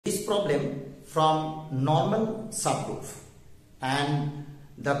problem from normal subgroup and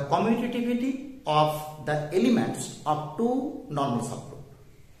the commutativity of the elements of two normal subgroup,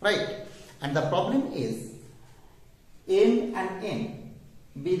 right? And the problem is M and N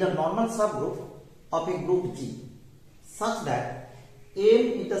be the normal subgroup of a group G such that M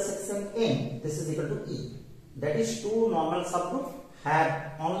intersection N, this is equal to E. That is, two normal subgroups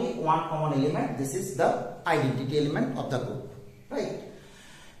have only one common element. This is the identity element of the group, right?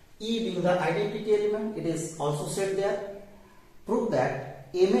 E being the identity element, it is also said there. Prove that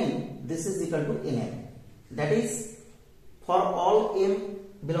Mn, this is equal to Nn. That is, for all M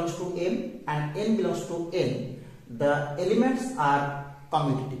belongs to M and N belongs to N, the elements are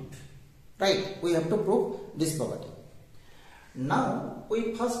commutative, right? We have to prove this property. Now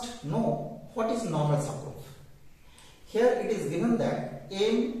we first know what is normal subgroup. Here it is given that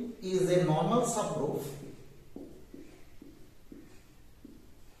M is a normal subgroup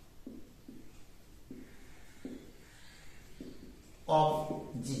of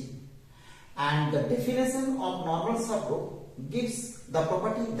G, and the definition of normal subgroup gives the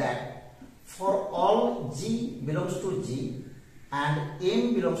property that for all G belongs to G and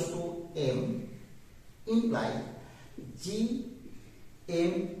M belongs to M, imply G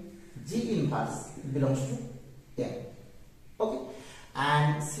inverse belongs to M. Okay,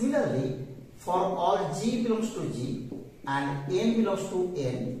 and similarly for all G belongs to G and N belongs to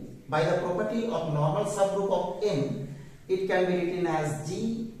N, by the property of normal subgroup of N, it can be written as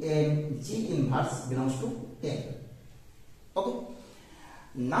G inverse belongs to N. Okay,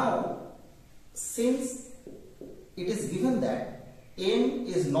 now since it is given that M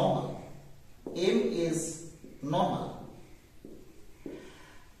is normal,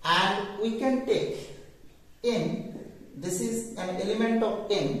 and we can take N, this is an element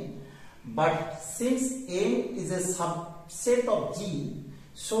of N, but since N is a subset of G,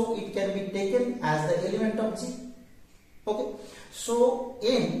 so it can be taken as the element of G. Okay, so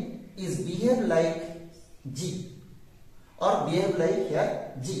N is behave like G or behave like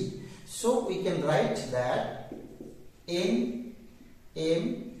here G. So we can write that N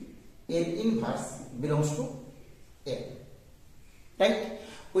inverse belongs to N. Right?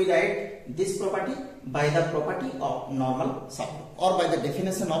 We write this property by the property of normal subgroup or by the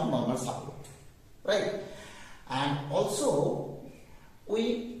definition of normal subgroup. Right? And also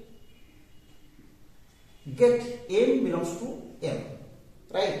we get M belongs to M,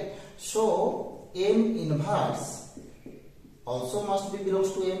 right? So M inverse also must be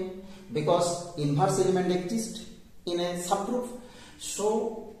belongs to M because inverse element exists in a subgroup.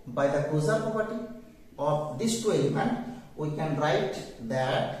 So by the closure property of these two elements, we can write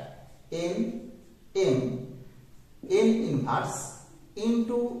that M inverse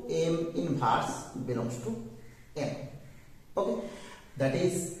into M inverse belongs to M. Okay, that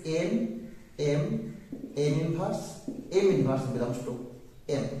is M inverse belongs to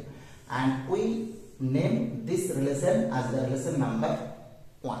M, and we name this relation as the relation number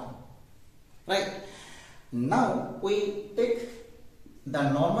 1. Right? Now we take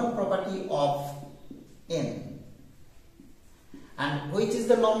the normal property of N. And which is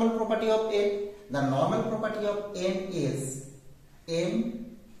the normal property of N? The normal property of N is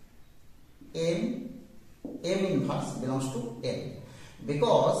M inverse belongs to N,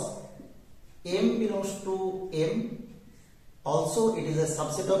 because M belongs to M, also it is a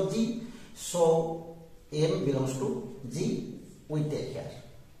subset of G, so M belongs to G we take here.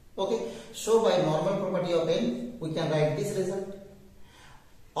 Okay, so by normal property of N we can write this result.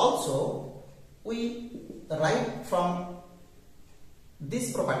 Also we write from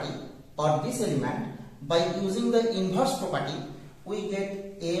this property or this element by using the inverse property, we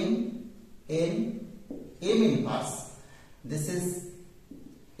get M inverse. This is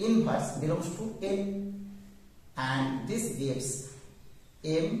inverse belongs to N, and this gives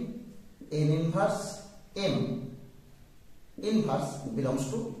N inverse belongs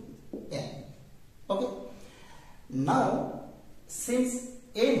to N. Okay. Now since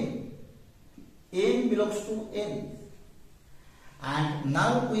N belongs to N, and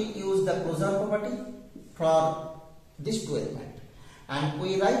now we use the closure property for this two element, and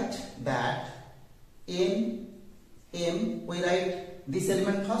we write that we write this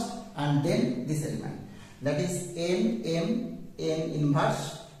element first and then this element, that is M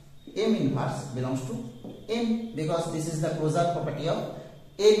inverse belongs to N, because this is the closure property of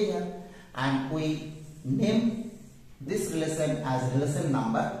N here, and we name this relation as relation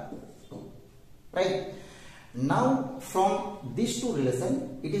number 2. Right? Now from these two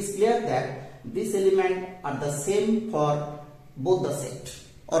relations, it is clear that these elements are the same for both the set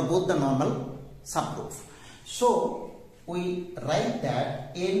or both the normal subgroup. So we write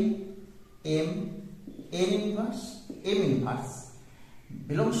that n inverse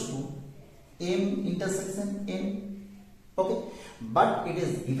belongs to m intersection n. Okay, but it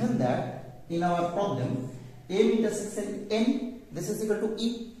is given that in our problem m intersection n, this is equal to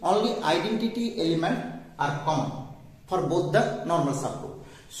e. Only identity element are common for both the normal subgroup.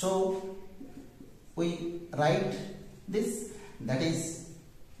 So we write this, that is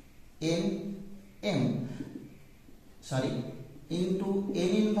into m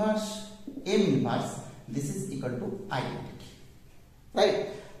inverse m inverse, this is equal to identity, right?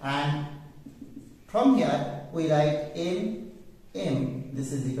 And from here we write m,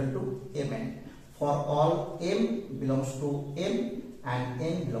 this is equal to mn for all m belongs to m and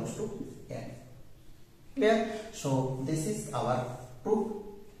n belongs to n. Clear? So this is our proof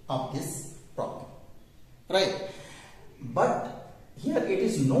of this problem, right? But here it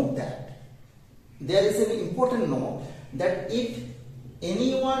is note that there is an important note that if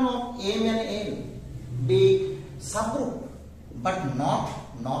any one of m and n be subgroup but not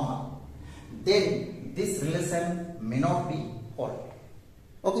normal, then this relation may not be hold.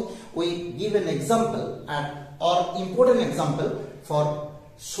 Okay, we give an example or important example for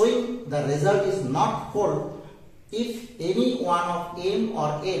showing the result is not hold if any one of m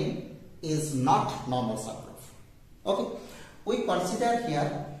or n is not normal subgroup. Okay, we consider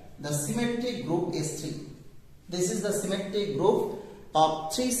here the symmetric group S3. This is the symmetric group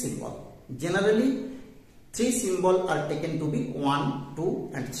of 3 symbols. Generally 3 symbols are taken to be 1,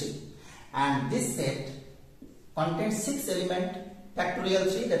 2 and 3, and this set contains 6 elements,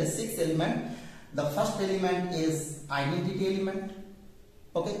 factorial 3, that is 6 elements. The first element is identity element.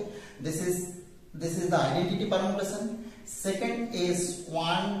 Okay, this is the identity permutation. Second is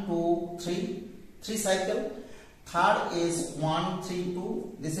 1, 2, 3 cycle. Third is 1, 3,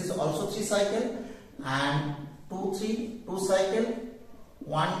 2. This is also 3 cycle, and 2, 3, 2 cycle,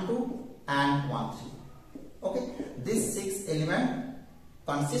 1, 2 and 1, 3. Okay, these 6 elements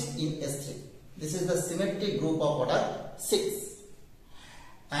consist in S3. This is the symmetric group of order 6.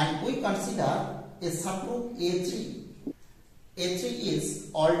 And we consider a subgroup A3. A3 is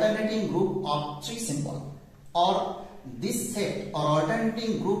alternating group of 3 symbols, or this set or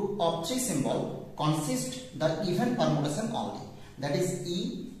alternating group of 3 symbols consists the even permutation only, that is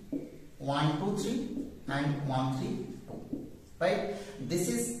E 1, 2, 3 and 1, 3, 2, right? This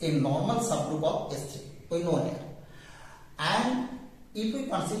is a normal subgroup of S3, we know that. And if we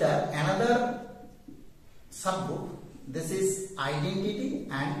consider another subgroup, this is identity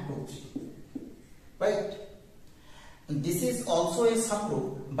and 2, 3, right? This is also a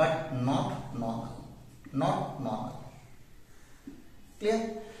subgroup but not normal.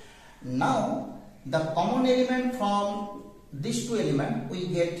 Clear? Now the common element from these 2 elements we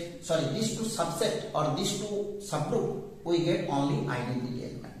get, these 2 subset or these 2 subgroup, we get only identity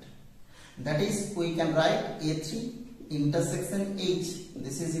element. That is, we can write A3 intersection H,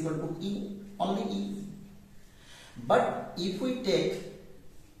 this is equal to E, only E. But if we take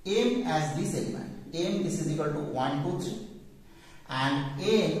M as this element, M this is equal to 1, 2, 3 and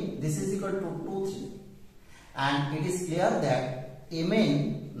N this is equal to 2, 3, and it is clear that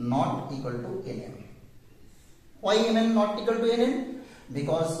Mn not equal to Nm. Why Mn not equal to Nm?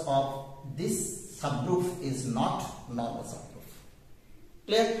 Because of this subgroup is not normal subgroup.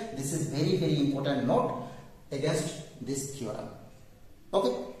 Clear? This is very important note against this theorem.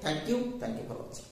 Okay, thank you for watching.